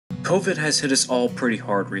COVID has hit us all pretty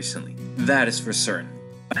hard recently, that is for certain.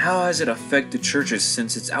 But how has it affected churches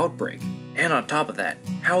since its outbreak? And on top of that,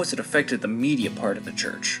 how has it affected the media part of the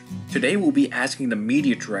church? Today we'll be asking the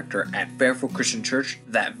media director at Fairfield Christian Church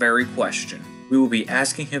that very question. We will be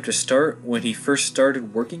asking him to start when he first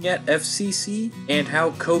started working at FCC and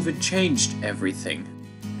how COVID changed everything.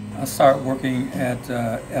 I started working at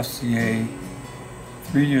FCA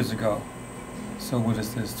 3 years ago. So what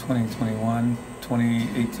is this, 2021,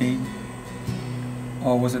 2018?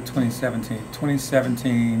 Or was it 2017?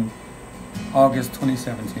 2017, August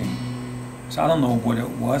 2017. So I don't know what it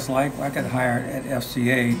was like. I got hired at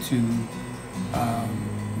FCA to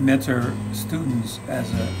mentor students as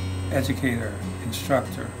an educator,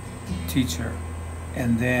 instructor, teacher.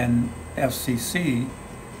 And then FCC,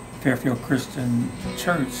 Fairfield Christian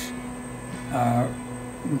Church,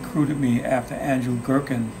 recruited me after Andrew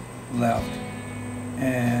Gherkin left.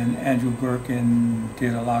 And Andrew Gherkin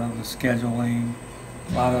did a lot of the scheduling,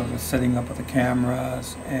 a lot of the setting up of the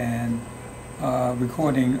cameras, and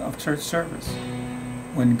recording of church service.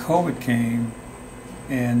 When COVID came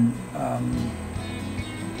in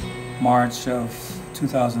March of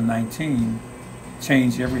 2019,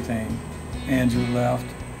 changed everything. Andrew left,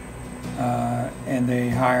 and they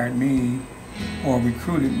hired me or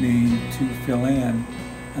recruited me to fill in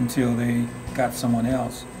until they got someone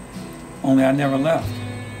else. Only I never left.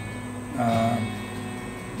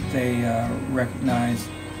 They recognized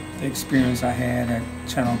the experience I had at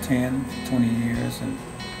Channel 10 for 20 years and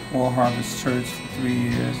World Harvest Church for 3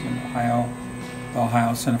 years and the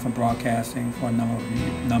Ohio Center for Broadcasting for a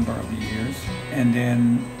number of years. And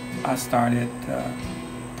then I started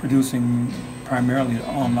producing primarily the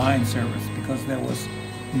online service because there was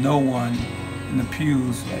no one in the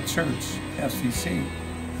pews at church, FCC.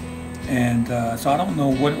 And so I don't know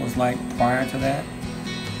what it was like prior to that,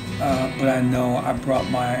 but I know I brought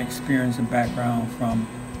my experience and background from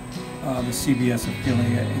the CBS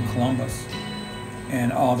affiliate in Columbus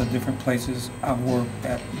and all the different places I've worked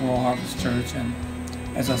at World Harvest Church and,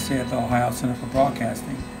 as I said, the Ohio Center for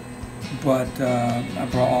Broadcasting. But I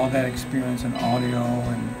brought all that experience in audio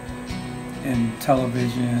and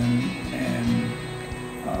television and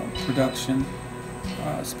production,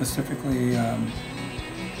 specifically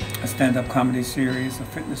a stand-up comedy series, a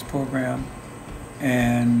fitness program,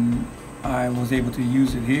 and I was able to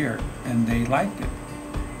use it here, and they liked it.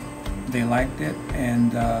 They liked it,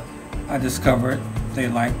 and I discovered they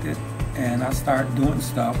liked it, and I started doing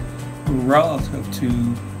stuff relative to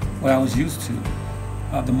what I was used to.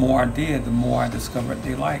 The more I did, the more I discovered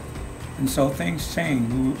they liked. And so things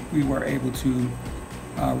changed. We were able to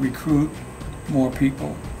recruit more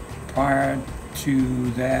people. Prior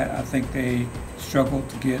to that, I think they struggled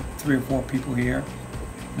to get 3 or 4 people here.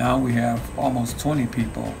 Now we have almost 20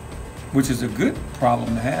 people, which is a good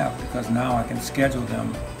problem to have because now I can schedule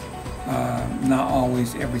them, not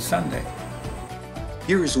always every Sunday.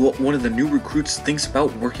 Here is what one of the new recruits thinks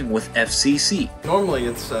about working with FCC. Normally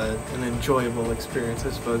it's an enjoyable experience, I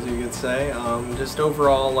suppose you could say. Just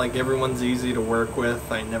overall, like, everyone's easy to work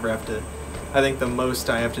with. I never have to, I think the most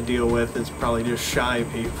I have to deal with is probably just shy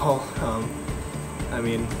people.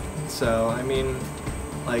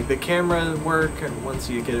 Like the camera work, and once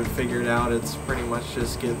you get it figured out, it's pretty much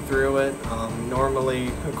just get through it. Normally,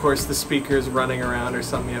 of course, the speakers running around are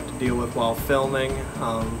something you have to deal with while filming.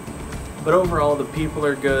 But overall, the people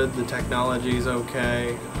are good, the technology's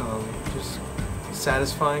okay. Just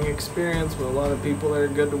satisfying experience with a lot of people that are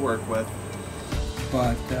good to work with.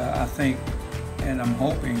 But I think, and I'm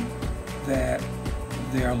hoping that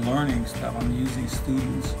they're learning stuff. I'm using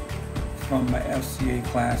students from my FCA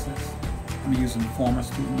classes. I'm using former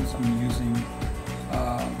students. I'm using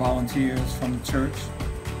volunteers from the church,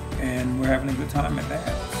 and we're having a good time at that.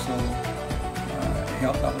 So it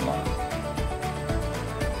helped out a lot.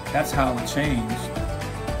 That's how it changed.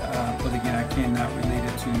 But again, I cannot relate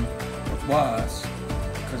it to what was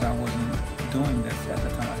because I wasn't doing this at the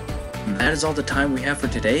time. That is all the time we have for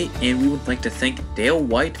today, and we would like to thank Dale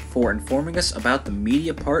White for informing us about the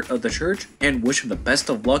media part of the church and wish him the best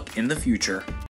of luck in the future.